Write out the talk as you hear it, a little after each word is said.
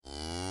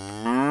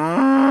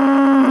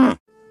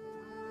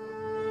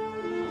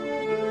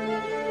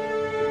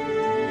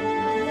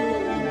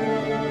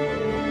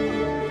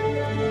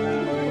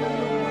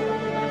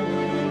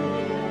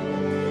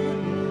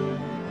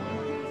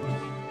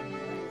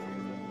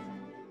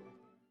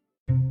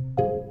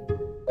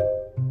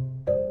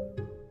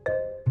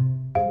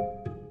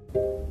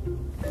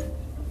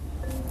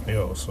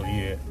show. So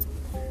yeah,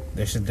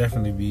 there should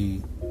definitely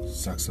be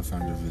sex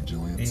offender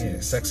vigilantes. Yeah,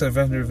 sex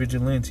offender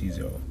vigilantes,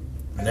 yo.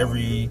 And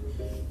every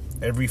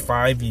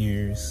 5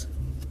 years,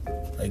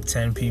 like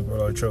 10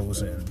 people are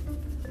chosen,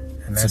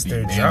 and that's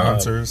their job.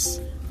 Hunters.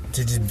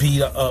 To just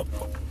beat up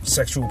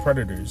sexual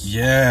predators.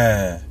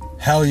 Yeah,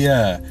 hell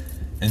yeah,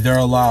 and they're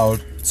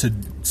allowed to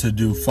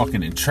do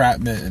fucking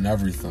entrapment and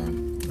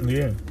everything.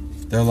 Yeah,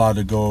 they're allowed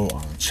to go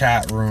on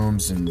chat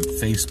rooms and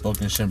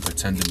Facebook and shit and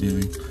pretend to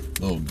be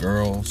little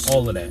girls.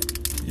 All of that.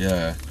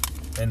 Yeah.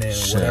 And then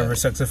whatever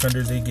sex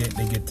offenders they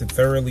get to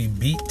thoroughly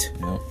beat.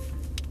 Yep.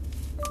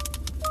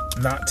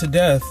 Not to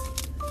death.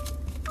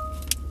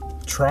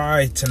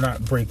 Try to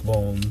not break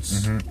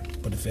bones.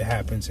 Mm-hmm. But if it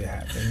happens, it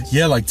happens.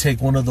 Yeah, like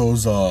take one of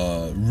those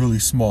really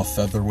small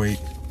featherweight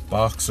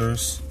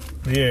boxers.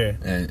 Yeah.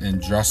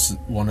 And dress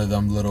one of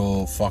them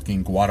little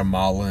fucking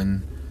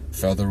Guatemalan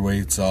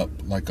featherweights up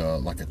like a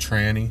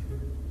tranny.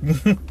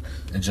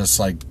 And just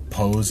like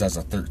pose as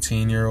a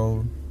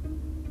 13-year-old.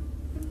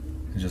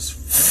 And just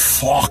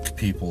fuck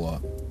people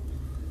up.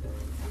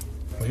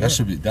 Yeah.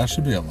 That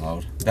should be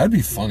allowed. That'd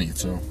be funny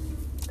too.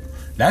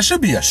 That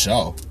should be a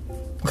show.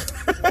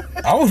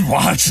 I would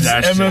watch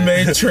that shit.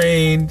 MMA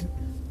trained.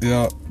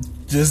 Yeah,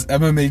 just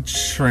MMA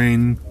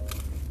trained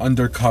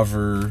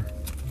undercover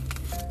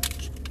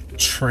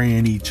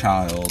tranny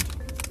child.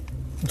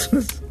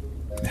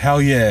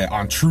 Hell yeah,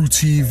 on True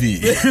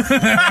TV.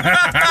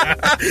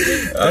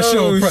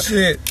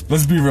 Shit.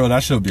 Let's be real,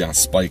 that should be on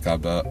Spike, I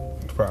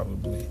bet.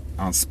 Probably.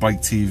 On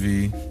Spike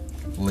TV.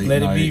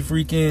 Let it be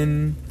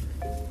freaking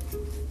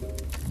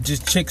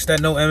just chicks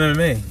that know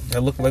MMA that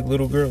look like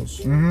little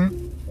girls.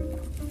 Mm-hmm.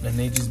 And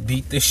they just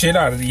beat the shit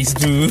out of these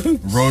dudes.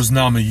 Rose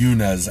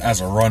Namajunas as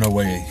a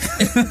runaway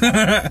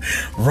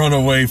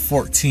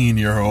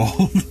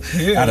 14-year-old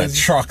at a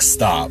truck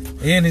stop.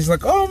 Yeah, and he's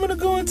like, oh, I'm gonna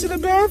go into the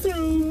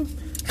bathroom.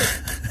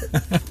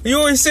 You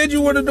always said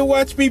you wanted to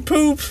watch me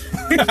poop.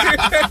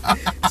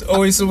 It's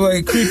always some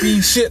like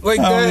creepy shit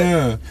like that.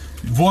 Yeah.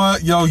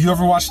 What? Yo, you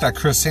ever watched that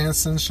Chris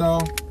Hansen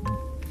show?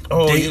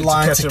 Oh,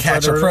 Dateline to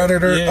Catch a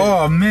Predator. Yeah.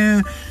 Oh,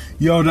 man.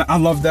 Yo, I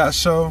love that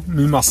show.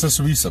 Me and my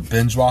sister, we used to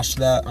binge watch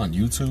that on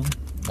YouTube,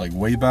 like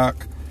way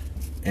back.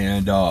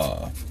 And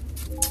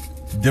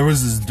there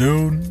was this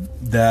dude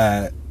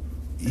that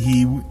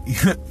he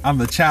on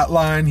the chat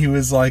line, he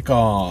was like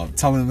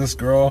telling this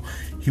girl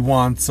he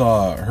wants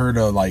her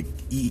to like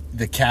eat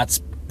the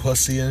cat's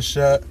pussy and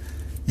shit.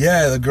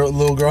 Yeah,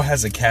 little girl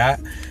has a cat,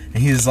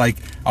 and he's like,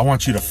 I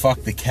want you to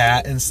fuck the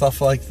cat and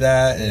stuff like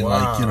that. And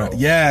wow. like, you know,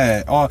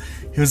 yeah.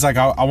 He was like,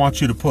 I want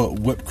you to put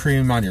whipped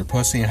cream on your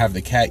pussy and have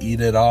the cat eat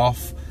it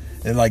off.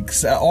 And like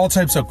all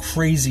types of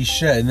crazy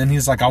shit. And then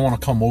he's like, I want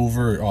to come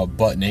over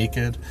butt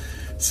naked.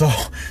 So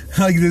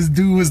like this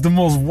dude was the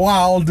most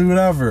wild dude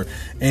ever.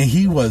 And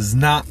he was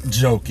not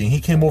joking. He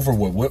came over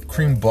with whipped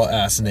cream butt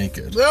ass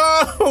naked.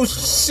 Oh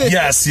shit.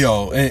 Yes,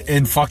 yo.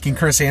 And fucking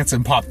Chris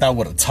Hansen popped out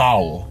with a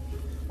towel.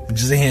 And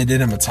just handed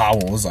him a towel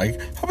and was like,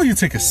 how about you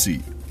take a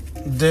seat?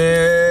 Hell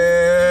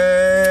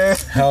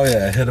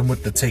yeah, hit him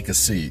with the take a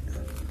seat.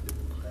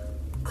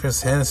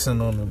 Chris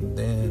Hansen on him,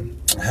 damn.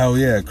 Hell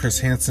yeah, Chris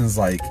Hansen's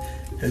like,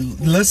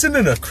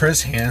 listening to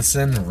Chris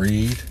Hansen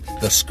read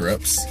the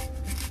scripts,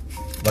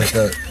 like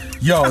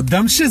yo,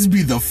 them shits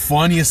be the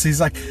funniest.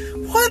 He's like,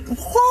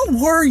 what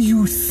were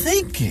you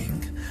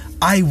thinking?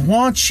 I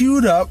want you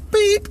to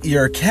beep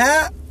your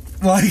cat.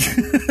 Like,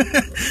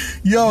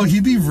 yo, he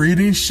be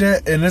reading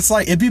shit, and it's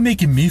like, it be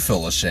making me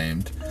feel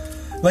ashamed.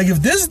 Like,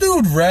 if this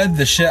dude read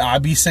the shit I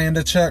be saying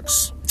to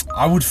chicks,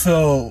 I would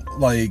feel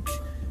like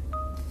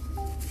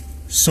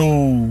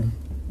so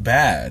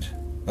bad.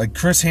 Like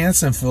Chris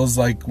Hansen feels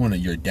like when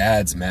your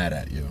dad's mad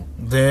at you.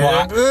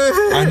 Well,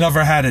 I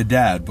never had a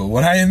dad, but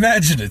what I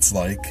imagine it's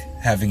like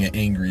having an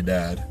angry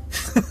dad.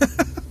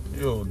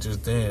 Yo,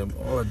 just damn,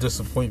 all the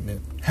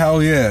disappointment.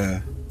 Hell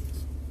yeah.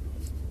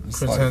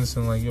 Chris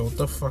Hansen like, yo, what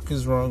the fuck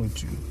is wrong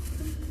with you?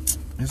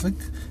 He's like,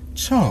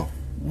 Cho,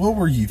 what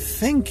were you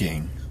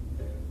thinking?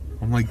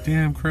 I'm like,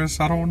 damn, Chris,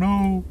 I don't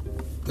know.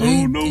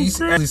 He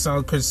actually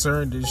sounds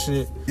concerned and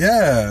shit.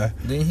 Yeah.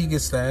 Didn't he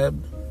get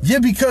stabbed? Yeah,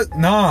 because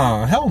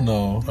hell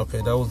no.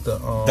 Okay,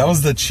 that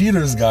was the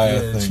Cheaters guy. Yeah, I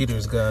think. the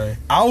Cheaters guy.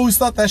 I always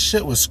thought that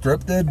shit was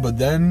scripted, but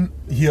then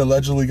he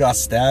allegedly got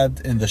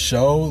stabbed in the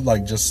show.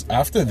 Like just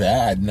after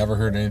that, I'd never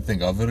heard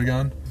anything of it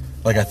again.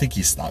 Like I think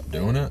he stopped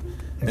doing it,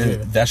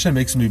 and that shit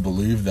makes me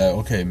believe that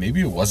okay,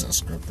 maybe it wasn't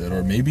scripted,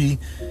 or maybe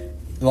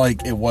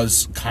like it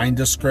was kind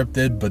of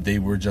scripted, but they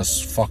were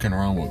just fucking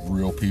around with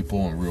real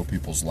people and real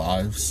people's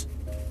lives,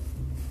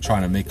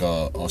 trying to make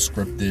a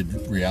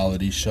scripted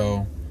reality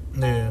show.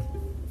 Yeah.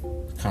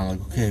 Kind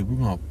of like, okay,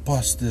 we're gonna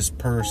bust this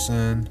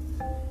person.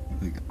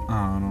 Like,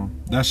 I don't know.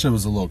 That shit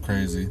was a little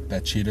crazy.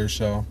 That Cheater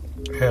show.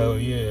 Hell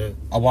yeah.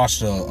 I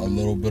watched a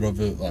little bit of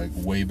it like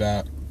way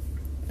back,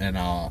 and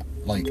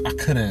like I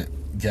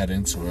couldn't get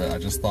into it. I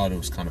just thought it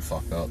was kind of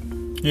fucked up.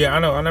 Yeah, I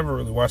know. I never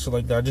really watched it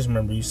like that. I just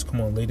remember it used to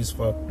come on late as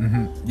fuck.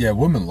 Mm-hmm. Yeah,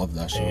 women love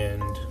that show.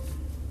 And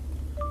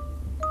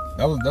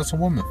that's a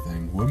woman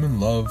thing. Women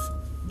love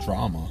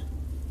drama.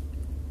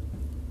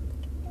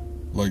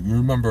 Like, you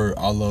remember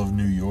I Love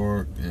New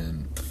York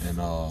and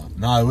no,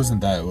 it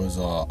wasn't that. It was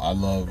I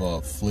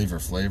Love Flavor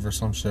Flav or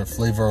some shit.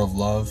 Flavor of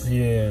Love.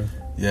 Yeah.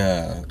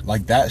 Yeah.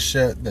 Like that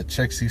shit that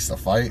chicks used to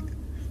fight.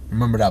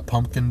 Remember that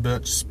pumpkin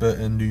bitch spit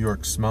in New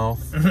York's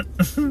mouth?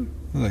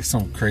 Like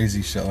some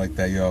crazy shit like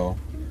that, yo.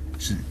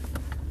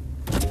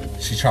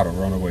 She tried to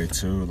run away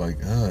too. Like,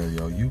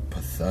 yo, you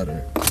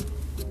pathetic.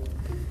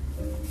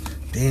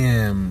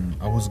 Damn,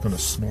 I was gonna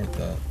snort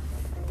that.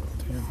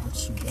 Damn,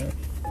 that's too bad.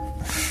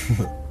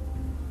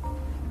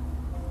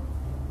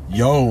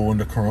 Yo, when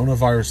the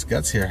coronavirus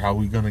gets here, how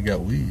we gonna get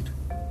weed?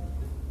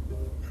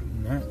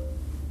 Not.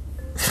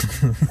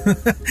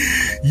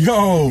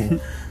 Yo,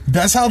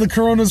 that's how the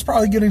corona's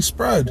probably getting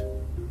spread.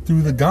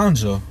 Through the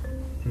ganja.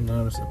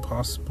 No, it's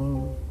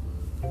impossible.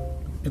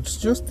 It's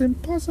just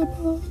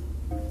impossible.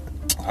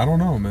 I don't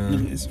know,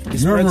 man.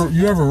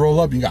 You ever roll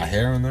up, you got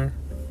hair in there?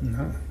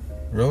 Nah.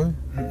 Really?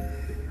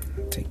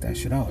 Take that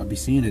shit out. I'll be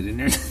seeing it in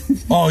there.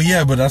 Oh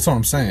yeah, but that's what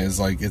I'm saying. It's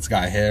like it's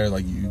got hair,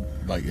 like you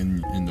like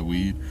in the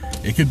weed.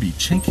 It could be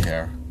chink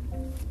hair,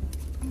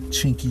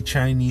 chinky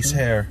Chinese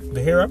hair.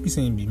 The hair I be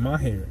seeing be my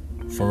hair.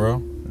 For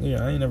real?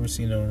 Yeah, I ain't never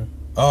seen no.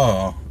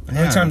 Oh. The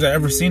only times I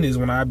ever seen it is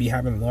when I be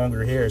having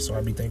longer hair, so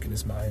I be thinking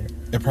it's my hair.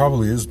 It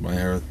probably is my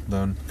hair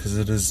then, because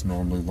it is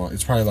normally long.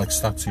 It's probably like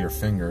stuck to your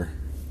finger.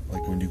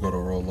 Like when you go to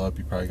roll up,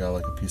 you probably got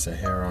like a piece of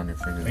hair on your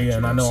finger. Yeah,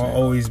 and I know I'll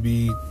always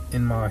be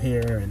in my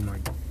hair and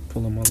like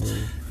pulling my little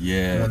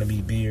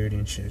wannabe beard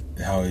and shit.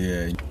 Hell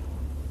yeah.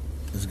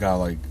 It's got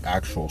like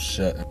actual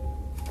shit.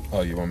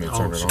 Oh, you want me to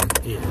turn it on?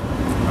 Yeah.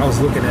 I was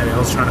looking at it. I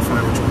was trying to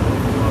find which one it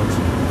was.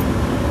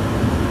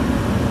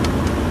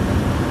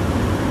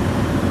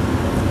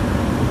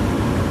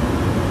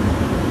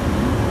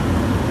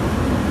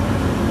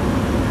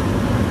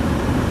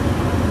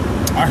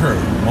 I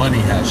heard Money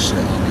has shit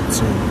on it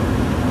too.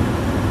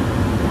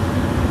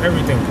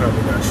 Everything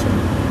probably got shit.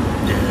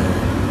 Yeah.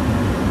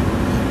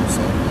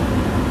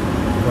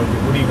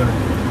 What are you gonna do?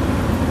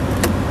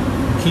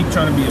 Keep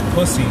trying to be a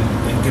pussy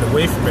and get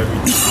away from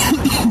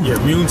everything. Your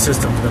immune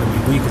system's gonna be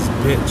weak as a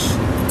bitch.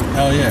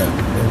 Hell yeah.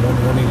 And when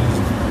one of these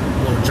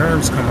little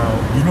germs come out,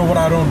 you know what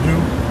I don't do?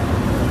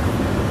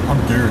 I'm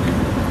dirty.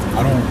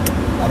 I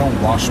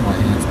don't wash my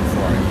hands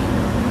before I eat.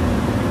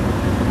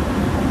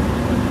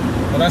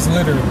 Well, that's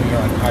literally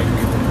like how you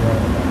get the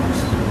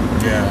coronavirus.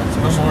 Yeah, so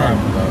no more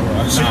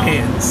wash your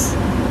hands.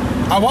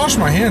 I wash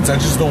my hands. I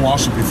just don't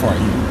wash it before I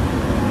eat.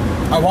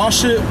 I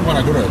wash it when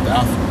I go to the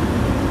bathroom.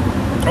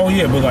 Oh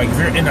yeah, but like if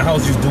you're in the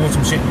house just doing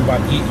some shit you about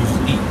to eat, you just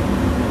eat.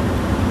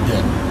 Yeah.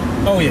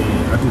 Oh yeah,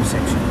 I do the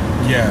same shit.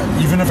 Yeah,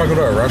 even if I go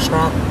to a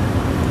restaurant,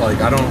 like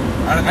I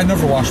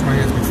never wash my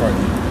hands before I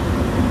eat.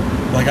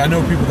 Like I know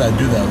people that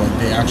do that. Like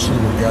they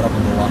actually will get up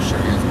and go wash their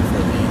hands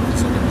before they eat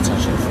because they're gonna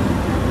touch their food.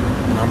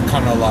 And I'm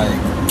kind of like,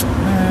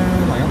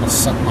 man, like I'm gonna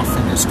suck my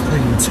fingers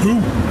clean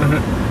too.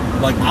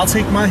 Like I'll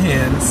take my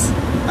hands.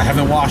 I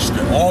haven't washed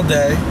it all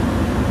day.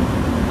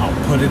 I'll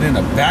put it in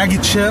a bag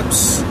of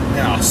chips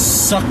and I'll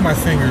suck my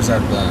fingers at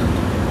the end.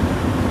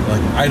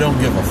 Like I don't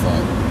give a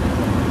fuck.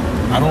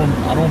 I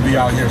don't be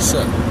out here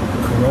sick.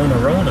 Corona.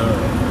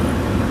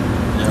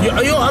 Yeah.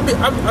 Yo,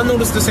 I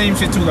noticed the same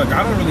shit too. Like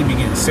I don't really be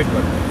getting sick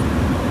like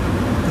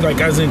that. Like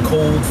as in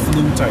cold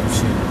flu type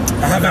shit.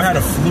 I haven't had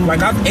a flu.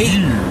 Like I've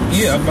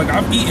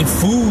eaten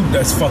food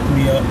that's fucked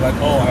me up. Like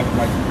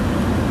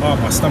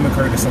my stomach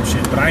hurt or some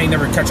shit. But I ain't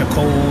never catch a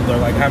cold or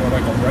like having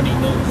like a runny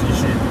nose and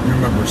shit. You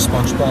remember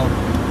SpongeBob?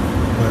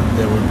 When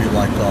there would be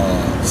like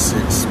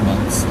 6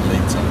 months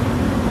later.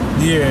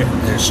 Yeah.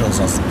 And it shows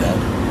us dead.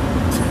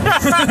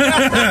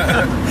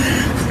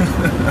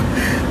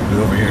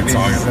 We're over here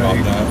talking about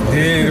that. Like,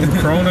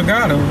 yeah, Corona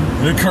got him.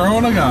 The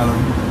Corona got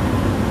him.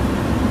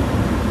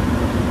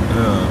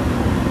 Yeah.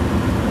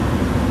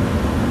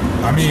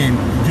 I mean,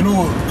 you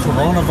know,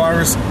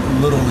 coronavirus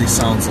literally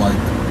sounds like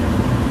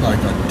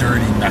a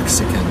dirty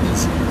Mexican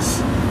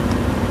disease.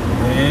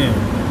 Damn.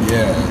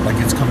 Yeah, like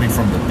it's coming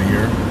from the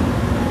beer.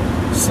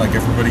 It's like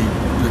everybody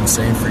been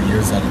saying for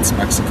years that it's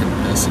Mexican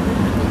piss and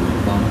nobody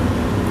believed them.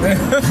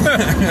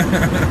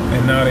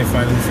 And now they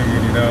finally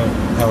figured it out.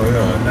 Oh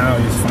yeah. Now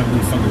he's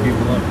finally fucking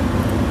people up.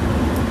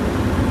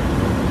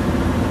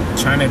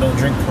 China don't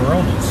drink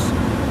Coronas.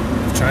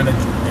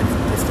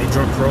 If they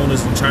drink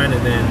Coronas in China,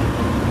 then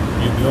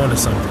you'd be onto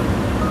something.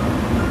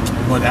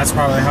 But that's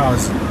probably how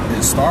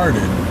it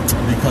started,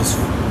 because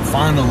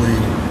finally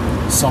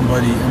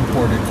somebody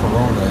imported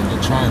Corona into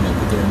China,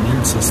 but their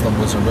immune system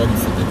wasn't ready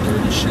for the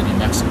dirty, shitty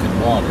Mexican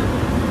water.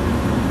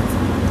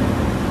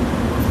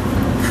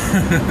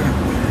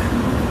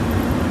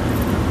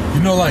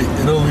 You know, like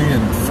Italy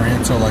and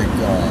France are like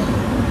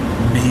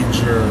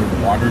major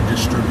water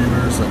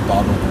distributors of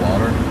bottled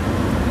water.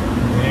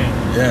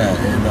 Yeah,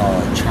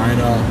 and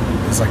China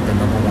is like the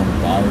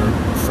 #1 buyer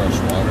of fresh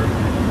water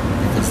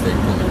because they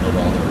polluted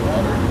all their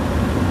water.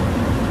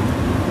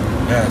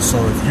 Yeah, so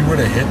if you were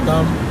to hit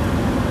them,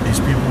 these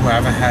people who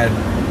haven't had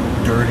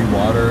dirty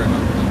water in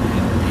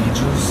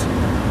ages,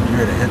 you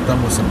were to hit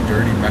them with some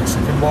dirty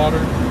Mexican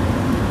water.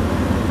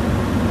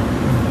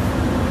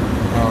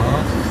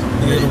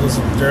 It was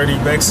dirty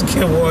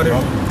Mexican water.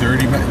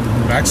 Dirty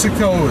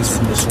Mexico is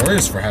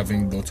notorious for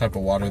having the type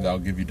of water that'll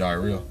give you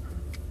diarrhea.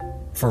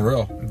 For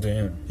real.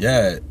 Damn.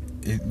 Yeah,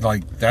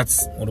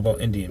 that's. What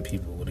about Indian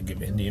people? Would it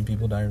give Indian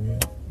people diarrhea?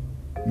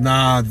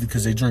 Nah,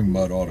 because they drink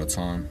mud all the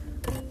time.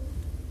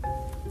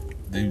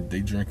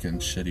 They drinking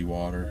shitty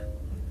water.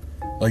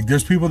 Like,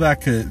 there's people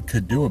that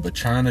could do it, but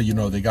China,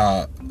 they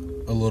got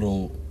a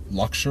little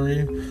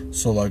luxury.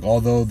 So, like,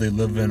 although they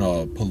live in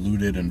a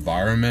polluted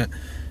environment,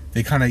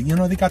 they kind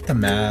of, they got the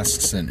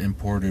masks and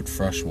imported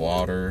fresh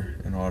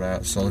water and all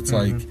that. So it's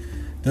like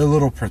they're a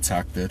little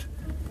protected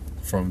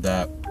from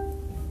that.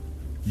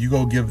 You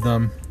go give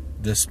them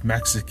this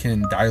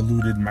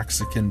diluted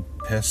Mexican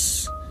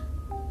piss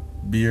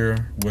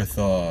beer with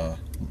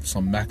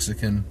some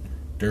Mexican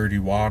dirty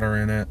water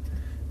in it.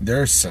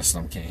 Their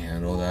system can't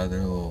handle that.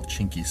 Their little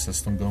chinky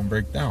system gonna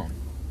break down.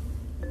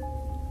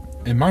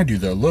 And mind you,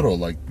 they're little,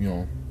 like,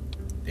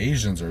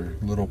 Asians are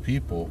little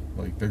people.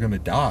 Like, they're gonna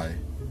die.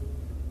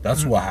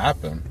 That's what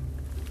happened.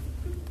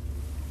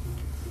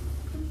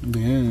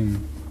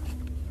 Damn.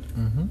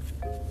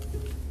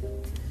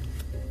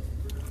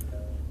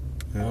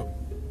 Yep.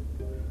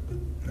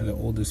 And the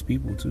oldest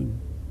people too.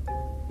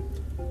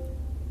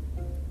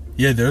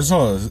 Yeah, there's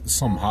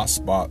some hot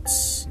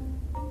spots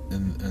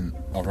in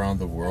around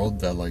the world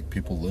that, like,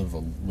 people live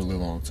a really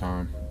long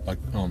time. Like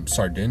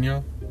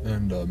Sardinia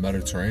and the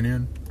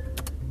Mediterranean.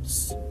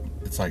 It's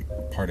like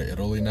part of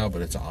Italy now,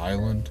 but it's an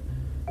island.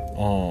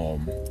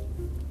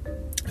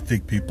 I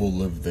think people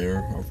live there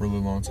a really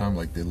long time.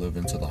 Like, they live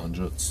into the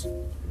hundreds.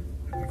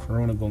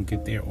 Corona gonna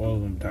get there, all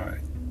of them die.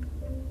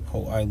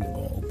 Whole island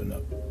gonna open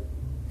up.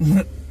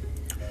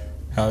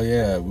 Hell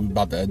yeah, we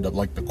about to end up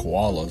like the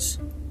koalas.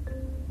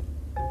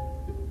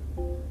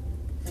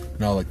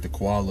 No, like the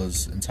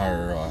koalas'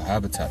 entire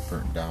habitat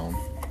burnt down.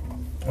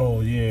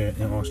 Oh yeah,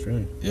 in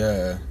Australia.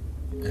 Yeah,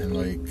 and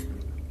like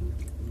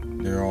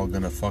they're all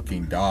gonna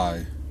fucking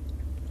die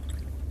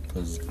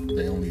because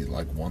they only eat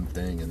like one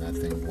thing, and that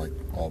thing like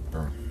all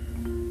burnt.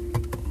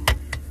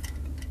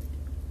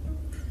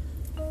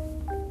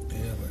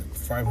 Yeah, like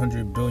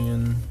 500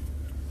 billion,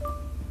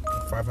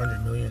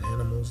 500 million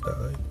animals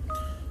died.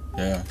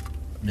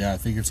 Yeah, I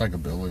think it's like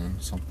 1 billion,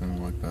 something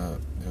like that.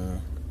 Yeah,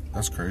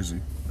 that's crazy.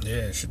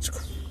 Yeah, shit's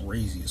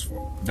crazy as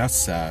fuck. That's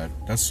sad.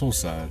 That's so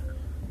sad.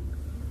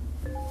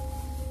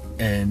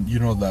 And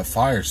that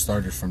fire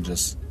started from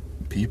just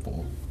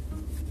people,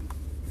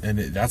 and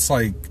that's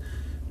like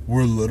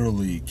we're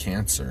literally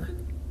cancer.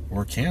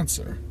 We're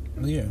cancer.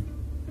 Yeah.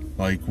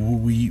 Like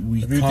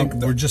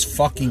we're just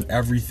fucking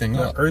everything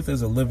up. Earth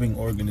is a living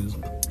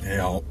organism.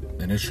 Yeah,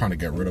 and it's trying to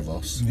get rid of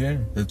us. Yeah.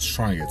 It's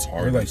trying to get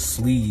hard. We're like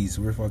fleas.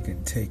 We're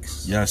fucking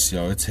ticks. Yes,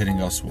 yo, it's hitting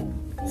us with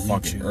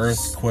fucking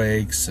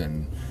earthquakes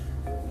and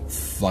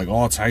like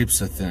all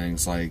types of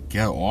things. Like,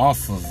 get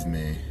off of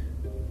me.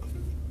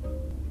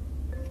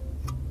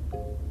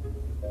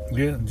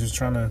 Yeah, just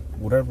trying to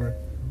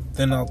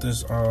thin out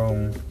this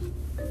ozone.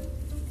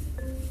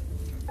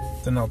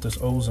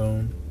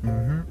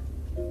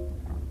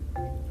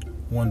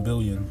 1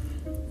 billion.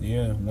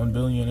 Yeah, 1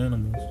 billion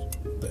animals.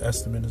 The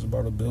estimate is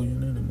about 1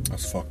 billion animals.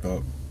 That's fucked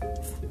up.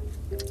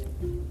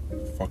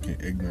 Fucking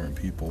ignorant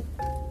people.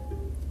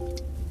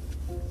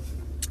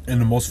 And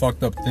the most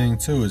fucked up thing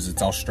too is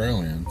it's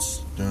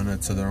Australians doing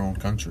it to their own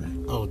country.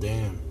 Oh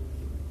damn.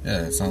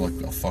 Yeah, it's not like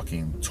a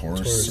fucking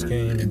tourist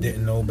came and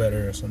didn't know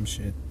better or some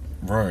shit.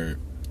 Right.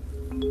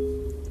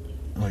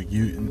 Like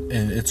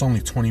and it's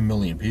only 20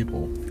 million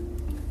people.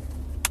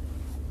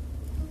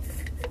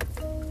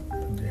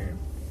 Damn.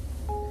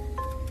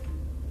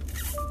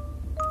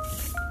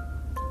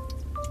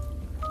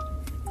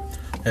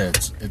 Yeah,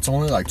 it's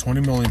only like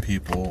 20 million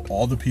people.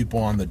 All the people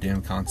on the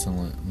damn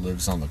continent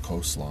lives on the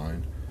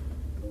coastline.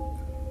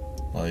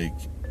 Like,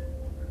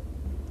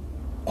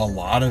 a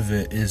lot of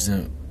it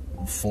isn't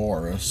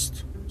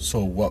forest.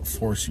 So what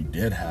forest you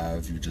did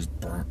have, you just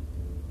burnt.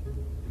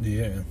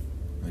 Yeah.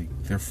 Like,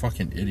 they're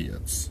fucking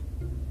idiots.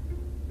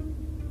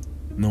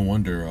 No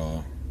wonder,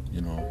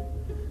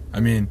 I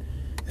mean,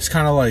 it's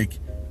kind of like,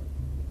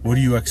 what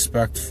do you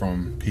expect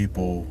from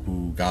people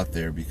who got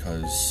there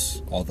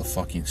because all the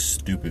fucking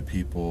stupid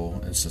people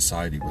in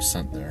society were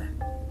sent there?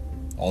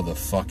 All the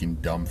fucking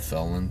dumb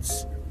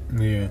felons.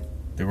 Yeah.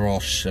 They were all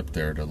shipped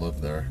there to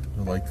live there.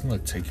 They're like,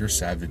 take your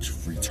savage,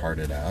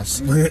 retarded ass.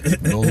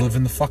 Go live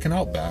in the fucking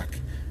outback.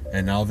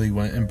 And now they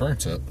went and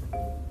burnt it.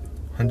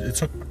 It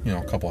took,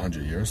 a couple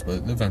hundred years,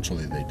 but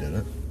eventually they did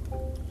it.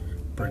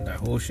 Burnt that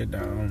whole shit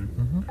down.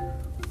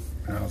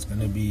 Now it's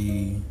gonna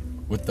be...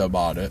 With the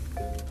about it.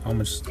 How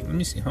much? Let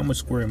me see. How much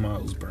square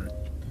miles burnt?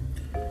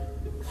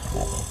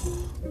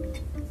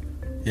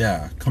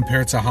 Yeah,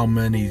 compared to how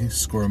many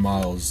square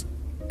miles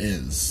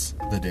is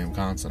the damn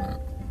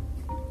continent.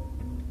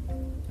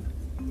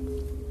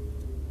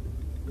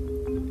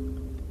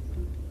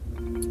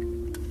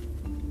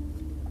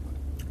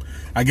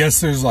 I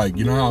guess there's like,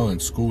 how in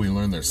school we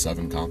learn there's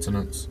 7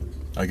 continents?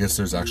 I guess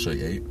there's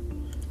actually 8.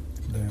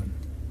 Damn.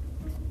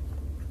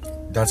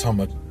 That's how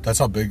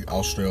big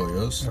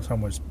Australia is. That's how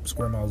much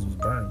square miles was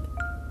burned.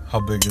 How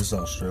big is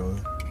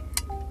Australia?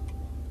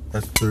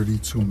 That's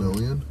 32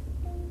 million?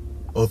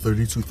 Oh,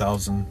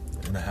 32,000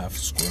 and a half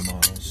square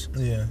miles.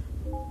 Yeah.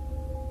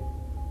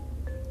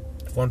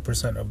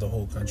 1% of the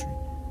whole country.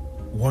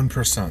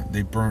 1%.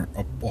 They burnt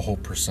a whole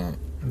percent.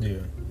 Yeah.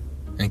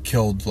 And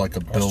killed like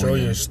a billion.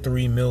 Australia is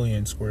 3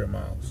 million square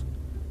miles.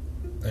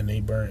 And they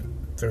burnt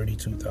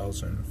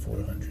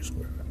 32,400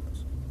 square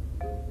miles.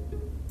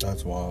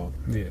 That's wild.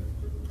 Yeah.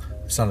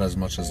 It's not as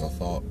much as I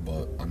thought,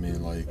 but I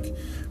mean, like,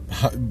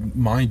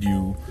 mind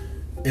you,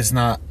 it's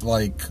not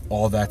like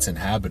all that's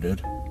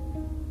inhabited.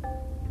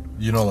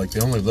 You know, like, they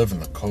only live in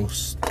the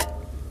coast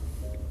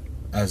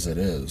as it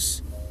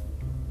is.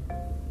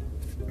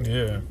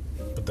 Yeah.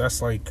 But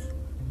that's like...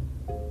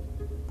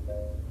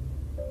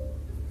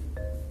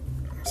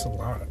 That's a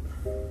lot.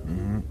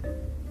 Mm-hmm.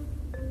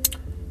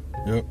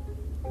 Yep.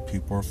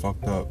 People are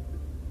fucked up.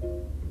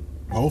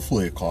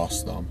 Hopefully it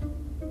costs them.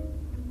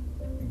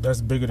 That's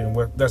bigger than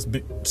what... That's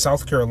big.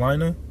 South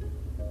Carolina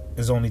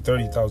is only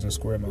 30,000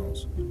 square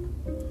miles.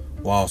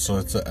 Wow, so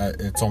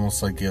it's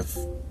almost like if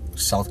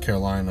South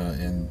Carolina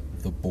and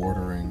the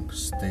bordering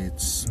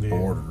states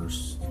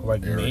borders,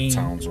 like their Maine,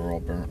 towns are all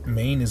burnt.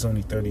 Maine is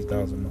only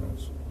 30,000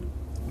 miles.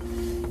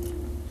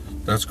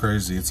 That's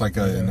crazy. It's like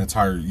an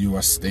entire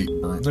U.S. state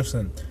burnt.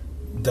 Listen,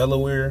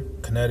 Delaware,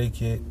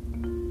 Connecticut,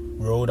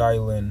 Rhode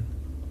Island,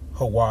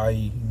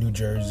 Hawaii, New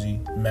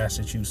Jersey,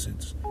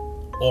 Massachusetts,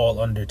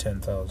 all under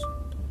 10,000.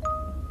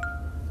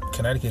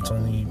 Connecticut's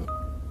only...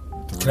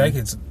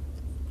 Connecticut's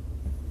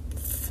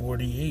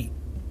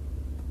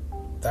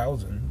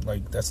 48,000.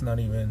 Like, that's not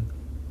even...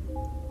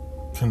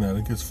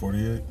 Connecticut's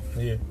 48?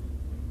 Yeah.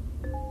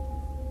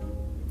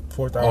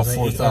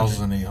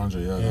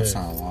 4,800. Yeah, that's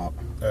not a lot.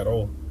 At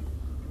all.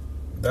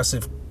 That's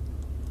if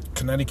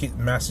Connecticut,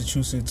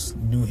 Massachusetts,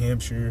 New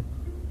Hampshire,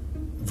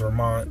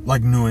 Vermont.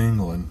 Like New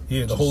England.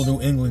 Yeah, the whole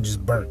New England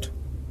just burnt.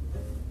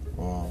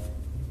 Wow.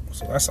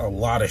 So that's a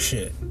lot of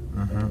shit.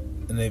 Mm-hmm.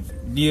 And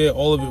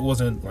all of it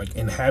wasn't like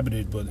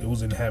inhabited, but it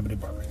was inhabited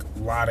by like a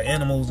lot of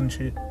animals and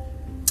shit.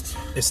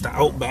 It's the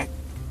outback.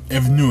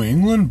 If New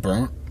England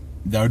burnt,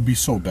 that would be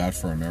so bad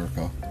for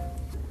America.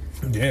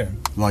 Yeah.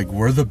 Like,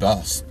 we're the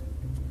best.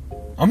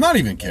 I'm not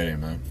even kidding,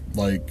 man.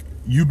 Like,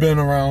 you've been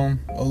around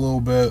a little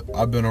bit.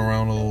 I've been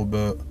around a little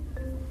bit.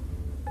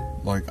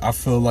 Like, I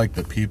feel like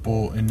the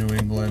people in New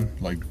England,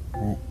 like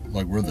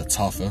we're the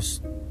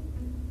toughest.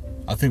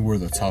 I think we're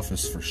the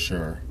toughest for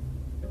sure.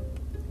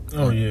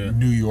 Oh, like, yeah.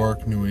 New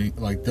York, New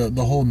England, like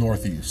the whole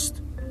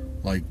Northeast.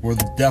 Like, we're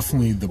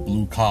definitely the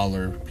blue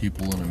collar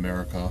people in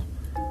America.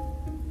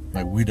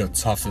 Like, we the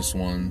toughest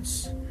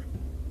ones.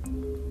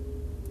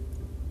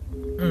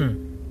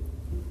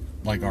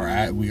 Like,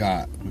 we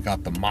got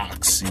the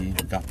moxie, we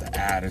got the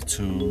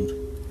attitude.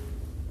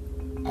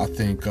 I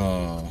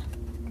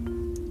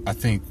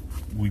think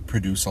we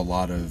produce a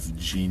lot of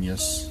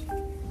geniusness.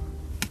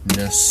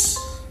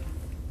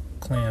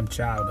 Clam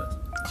chowder.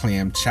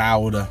 Clam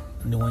chowder.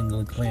 New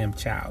England clam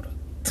chowder.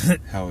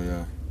 Hell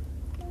yeah.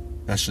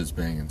 That shit's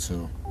banging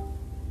too.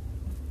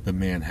 The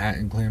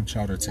Manhattan clam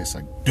chowder tastes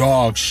like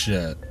dog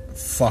shit.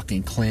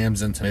 Fucking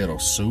clams and tomato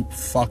soup.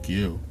 Fuck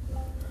you.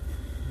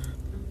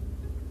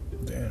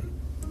 Damn.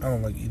 I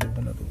don't like either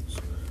one of those.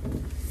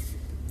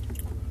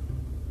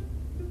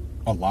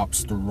 A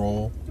lobster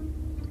roll.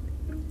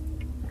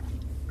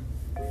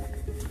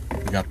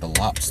 We got the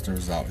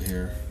lobsters out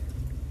here.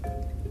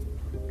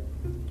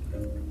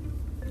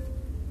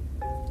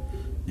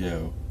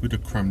 Yo, we're the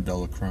creme de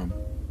la creme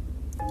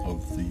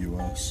of the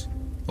U.S.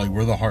 Like,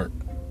 we're the heart.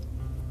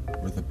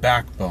 We're the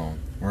backbone.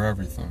 We're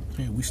everything.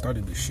 Yeah, we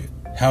started this shit.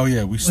 Hell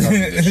yeah, we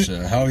started this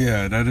shit. Hell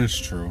yeah, that is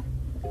true.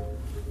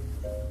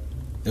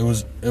 It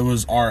was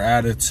our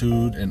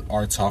attitude and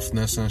our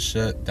toughness and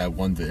shit that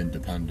won the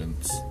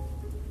independence.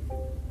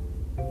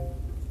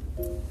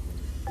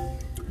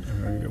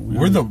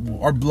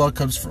 Our blood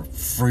comes from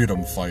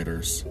freedom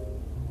fighters.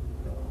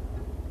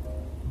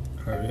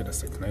 Oh yeah,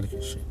 that's the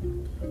Connecticut shit.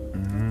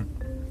 Mm-hmm.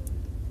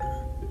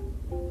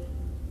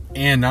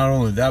 And not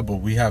only that, but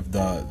we have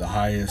the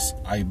highest,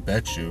 I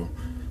bet you,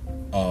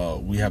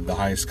 we have the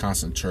highest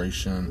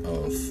concentration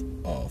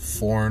of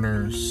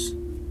foreigners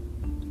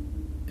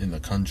in the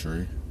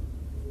country.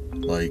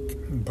 Like,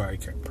 by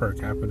per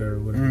capita or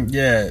whatever.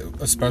 Yeah,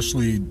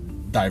 especially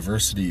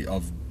diversity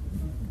of,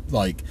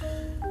 like,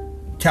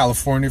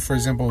 California, for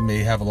example,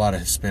 may have a lot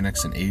of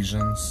Hispanics and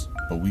Asians,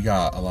 but we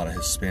got a lot of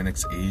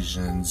Hispanics,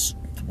 Asians,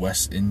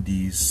 West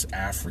Indies,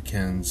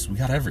 Africans. We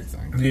got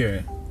everything.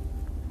 Yeah.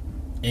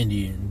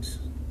 Indians.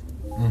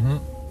 Mm-hmm.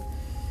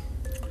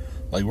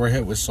 Like, we're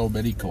hit with so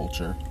many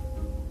culture.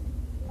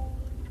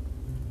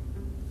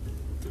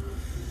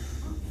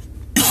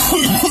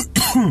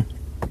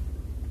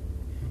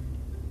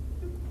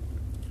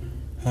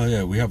 Hell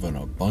yeah, we have an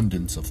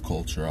abundance of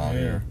culture out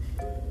here.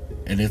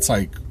 And it's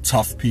like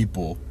tough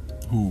people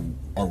who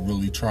are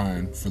really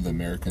trying for the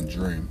American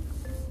dream.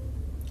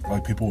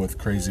 Like, people with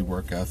crazy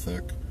work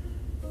ethic.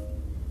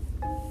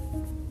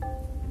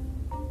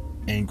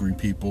 Angry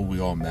people, we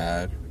all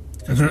mad.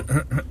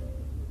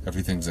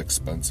 everything's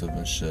expensive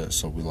and shit.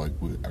 So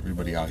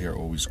everybody out here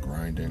always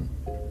grinding.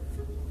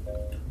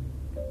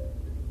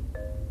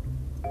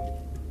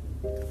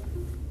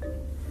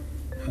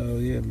 Hell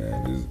yeah,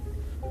 man.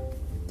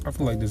 I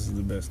feel like this is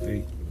the best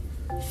state.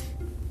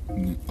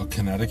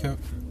 Connecticut?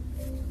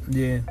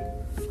 Yeah.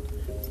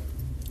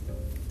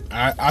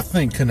 I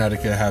think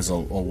Connecticut has a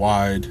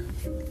wide...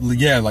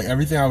 Yeah, like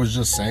everything I was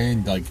just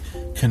saying, like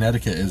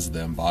Connecticut is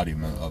the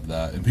embodiment of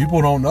that. And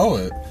people don't know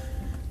it.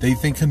 They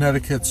think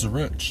Connecticut's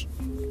rich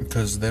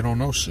because they don't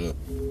know shit.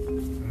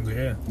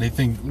 Yeah. They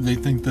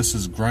think this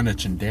is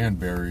Greenwich and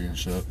Danbury and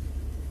shit.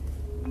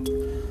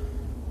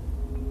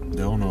 They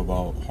don't know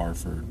about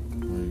Hartford.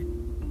 Like,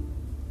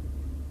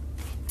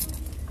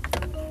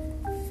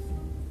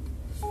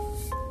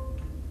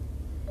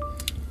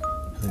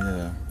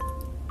 yeah.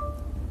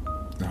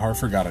 And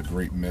Hartford got a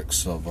great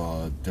mix of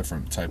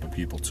different type of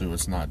people too.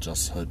 It's not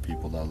just hood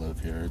people that live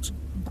here. It's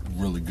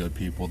really good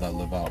people that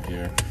live out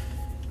here.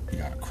 You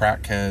got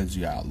crackheads,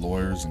 you got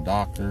lawyers and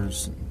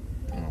doctors,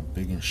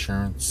 big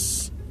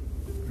insurance.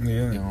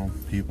 Yeah.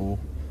 People.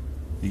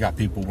 You got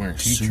people wearing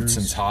suits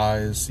and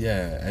ties.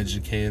 Yeah,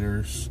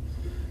 educators.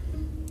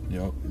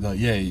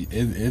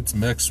 It's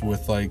mixed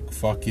with like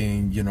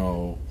fucking,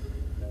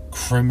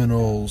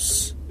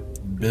 criminals,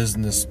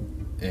 business,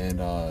 and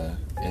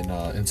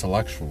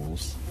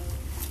intellectuals.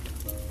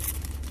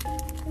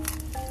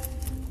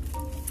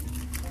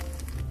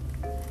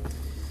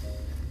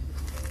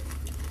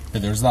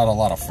 And there's not a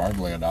lot of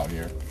farmland out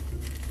here.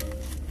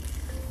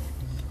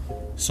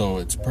 So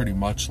it's pretty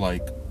much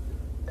like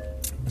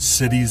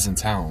cities and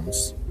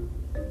towns.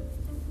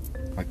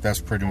 Like that's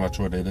pretty much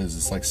what it is.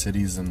 It's like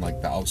cities and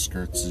like the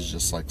outskirts is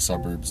just like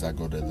suburbs that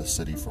go to the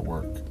city for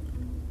work.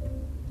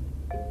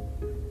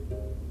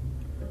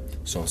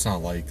 So it's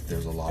not like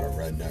there's a lot of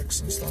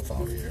rednecks and stuff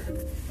out here.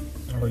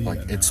 Oh, yeah,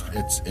 like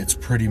it's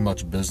pretty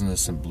much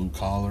business and blue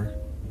collar.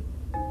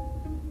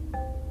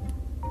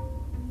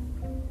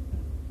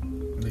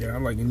 Yeah,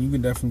 and you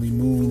can definitely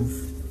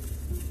move.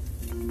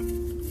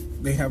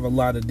 They have a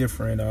lot of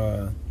different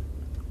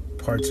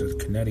parts of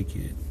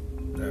Connecticut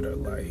that are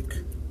like,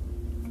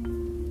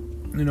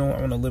 I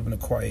want to live in a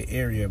quiet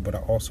area, but I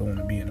also want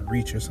to be in a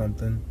reach or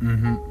something.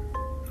 Mm-hmm.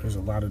 There's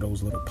a lot of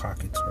those little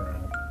pockets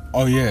around.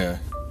 Oh yeah,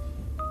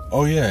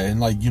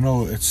 and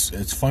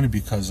it's funny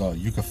because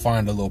you could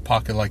find a little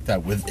pocket like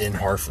that within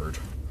Hartford.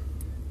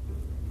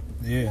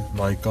 Yeah.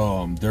 Like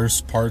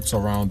there's parts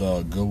around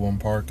Goodwin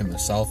Park in the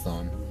South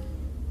End,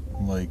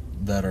 like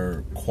that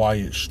are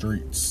quiet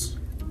streets,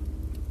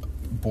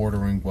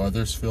 bordering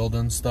Wethersfield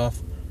and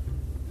stuff.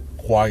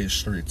 Quiet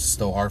streets,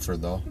 still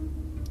Hartford though.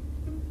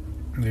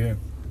 Yeah.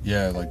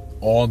 Yeah, like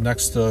all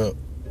next to,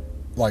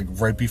 like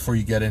right before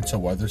you get into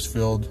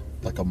Wethersfield,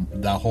 like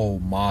that whole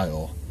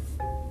mile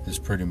is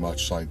pretty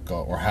much like,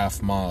 or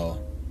half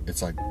mile.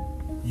 It's like,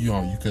 you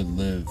could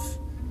live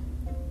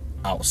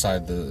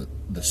outside the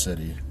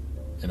city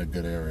in a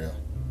good area.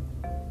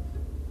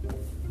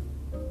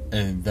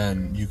 And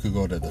then you could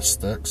go to the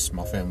sticks.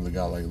 My family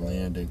got like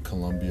land in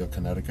Columbia,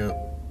 Connecticut.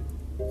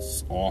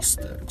 It's all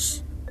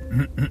sticks.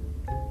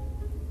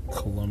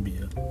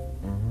 Columbia.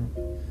 Mm-hmm.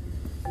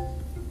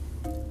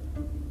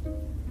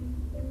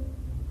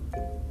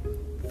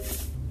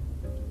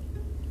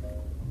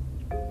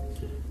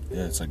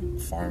 Yeah, it's like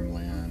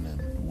farmland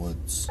and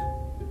woods.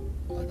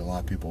 Like a lot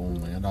of people own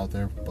land out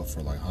there, but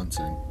for like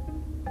hunting.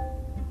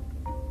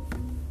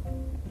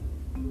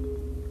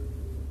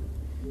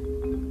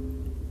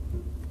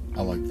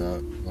 I like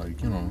that.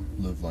 Like,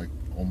 live like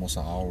almost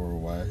an hour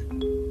away.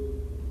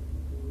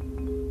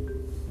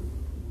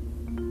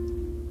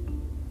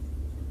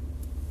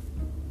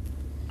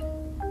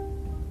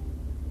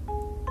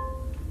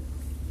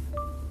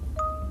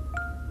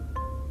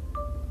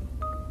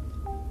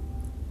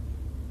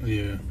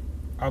 Yeah.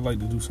 I'd like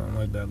to do something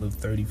like that. Live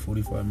 30,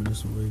 45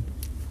 minutes away.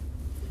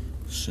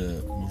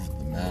 Shit, move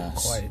to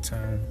Mass. Quiet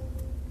town.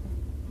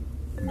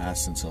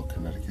 Mass until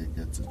Connecticut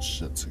gets its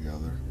shit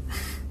together.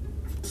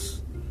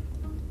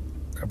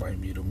 That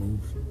might be the move.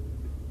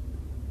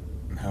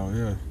 Hell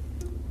yeah.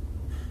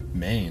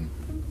 Maine.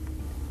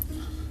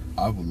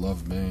 I would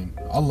love Maine.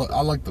 I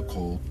like the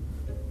cold.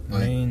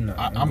 Like, Maine.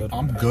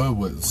 I'm good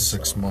with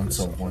 6 months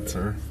of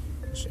winter.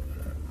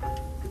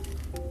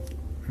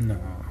 No,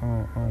 I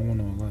don't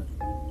want all that.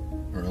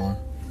 Really?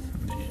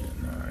 Yeah,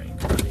 I ain't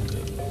good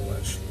with all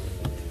that shit.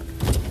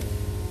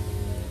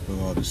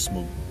 With all this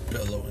smoke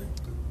billowing.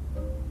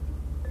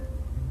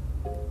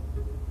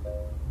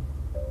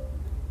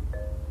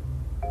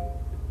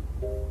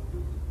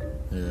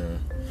 Yeah.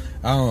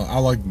 I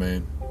like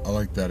Maine. I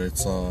like that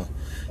it's,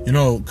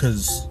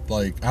 because,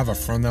 like, I have a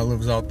friend that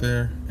lives out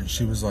there, and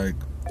she was like,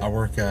 I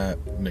work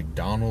at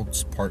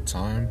McDonald's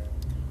part-time,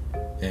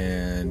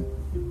 and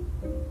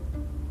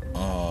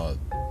I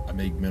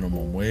make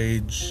minimum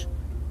wage,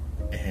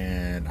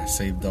 and I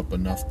saved up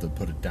enough to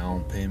put a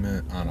down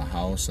payment on a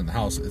house, and the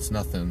house, it's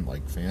nothing,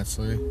 like,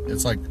 fancy.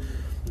 It's, like,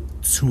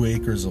 2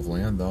 acres of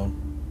land, though.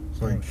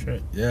 It's like, oh,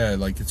 shit. Yeah,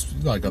 like, it's,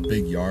 like, a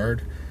big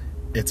yard.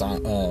 It's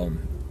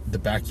on, the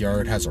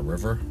backyard has a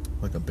river,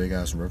 like a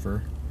big-ass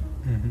river.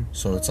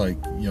 So it's like,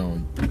 you know,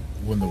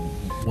 when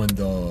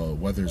the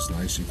weather's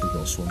nice, you could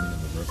go swimming in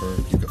the river.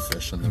 You could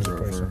fish in the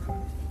river.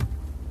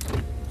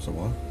 So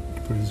what?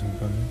 Pretty soon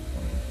coming.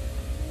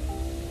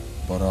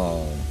 But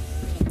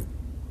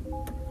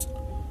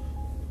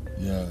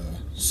yeah.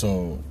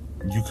 So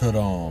you could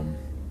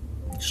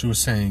she was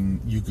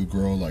saying you could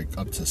grow like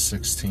up to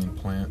 16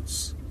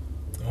 plants.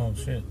 Oh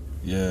shit.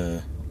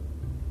 Yeah.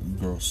 You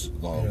grow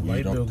your weed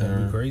light bill up there.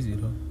 gonna be crazy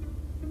though.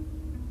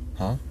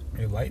 Huh?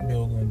 Your light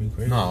bill gonna be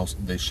crazy. No,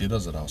 she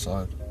does it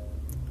outside.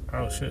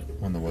 Oh shit.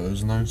 When the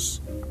weather's nice.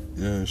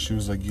 Yeah, she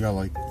was like, you got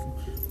like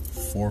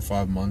 4 or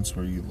 5 months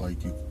where you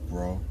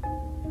grow.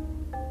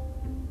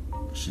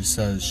 She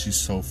says she's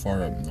so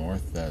far up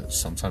north that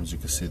sometimes you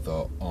can see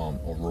the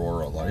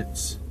aurora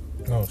lights.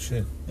 Oh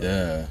shit.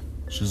 Yeah.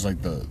 She's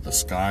like the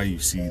sky, you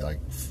see like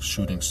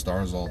shooting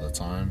stars all the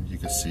time. You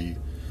can see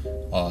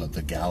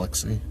the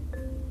galaxy.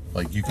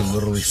 Like you can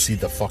literally see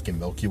the fucking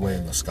Milky Way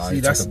in the sky.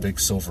 It's like a big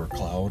silver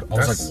cloud. I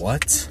was like,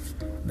 what?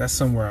 That's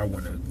somewhere I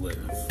want to live.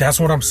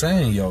 That's what I'm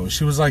saying, yo.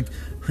 She was like,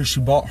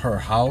 she bought her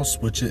house,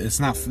 which it's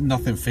not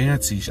nothing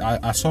fancy.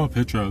 I saw a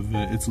picture of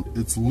it.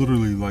 It's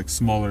literally like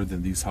smaller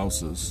than these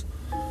houses.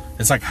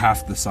 It's like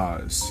half the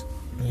size.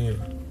 Yeah.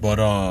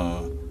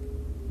 But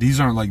these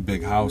aren't like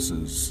big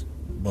houses.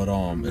 But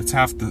it's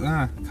half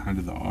the kind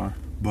of the are.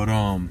 But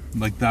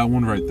like that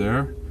one right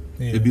there,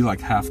 it'd be like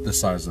half the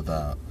size of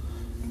that.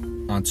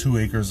 On 2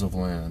 acres of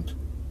land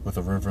with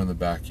a river in the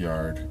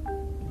backyard,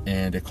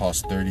 and it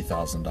cost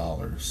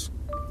 $30,000.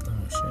 Oh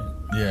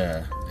shit.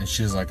 Yeah, and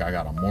she's like, I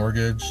got a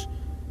mortgage,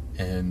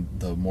 and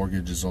the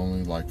mortgage is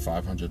only like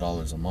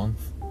 $500 a month.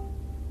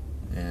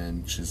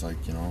 And she's like,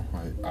 you know,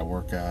 I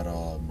work at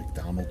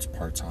McDonald's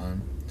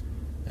part-time,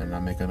 and I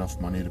make enough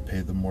money to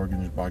pay the mortgage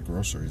and buy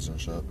groceries and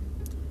shit.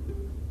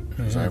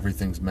 So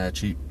everything's mad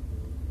cheap.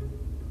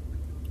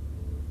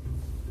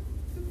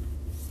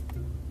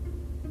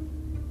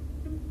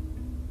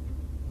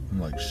 I'm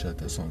like, shit,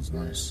 that sounds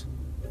nice.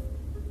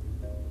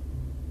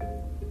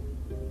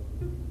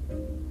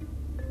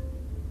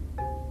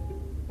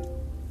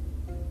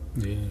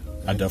 Yeah.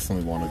 I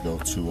definitely want to go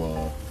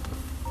to,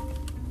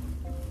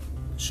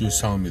 she was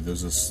telling me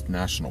there's this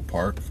national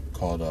park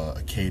called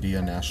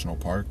Acadia National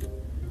Park.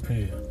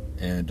 Yeah.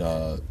 And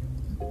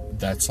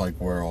that's like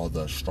where all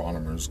the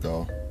astronomers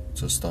go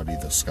to study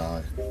the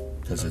sky.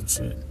 Because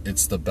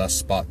it's the best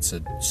spot to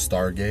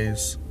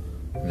stargaze.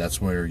 And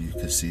that's where you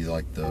can see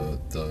like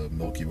the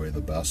Milky Way the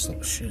best. Oh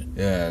shit.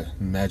 Yeah,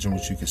 imagine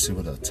what you can see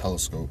with a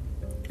telescope.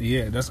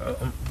 Yeah, that's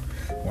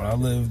when I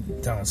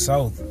lived down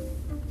south.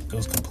 It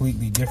was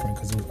completely different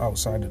because it was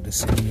outside of the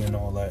city and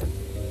all that.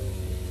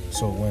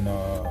 So when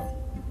I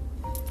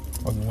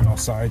went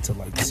outside to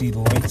like see the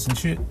lights and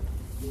shit.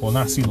 Well,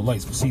 not see the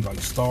lights, but see like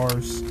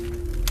stars.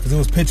 Because it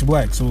was pitch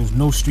black, so there was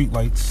no street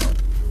lights,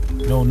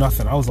 no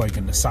nothing. I was like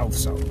in the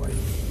south, like.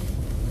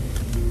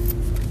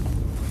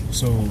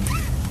 So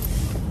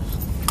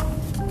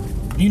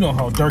you know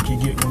how dark you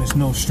get when there's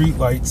no street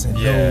lights and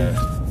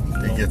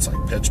it gets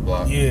like pitch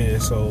black. Yeah,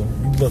 so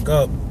you look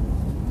up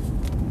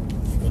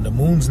when the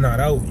moon's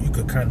not out, you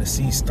could kind of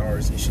see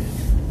stars and shit.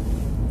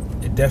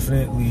 It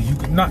definitely, you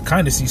could not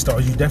kind of see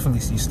stars, you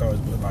definitely see stars,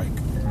 but like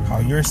how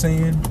you're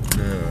saying,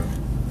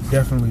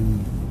 definitely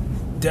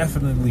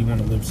want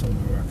to live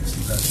somewhere where I can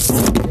see that shit.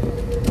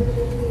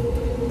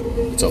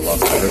 It's a lot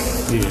better.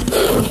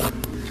 Yeah.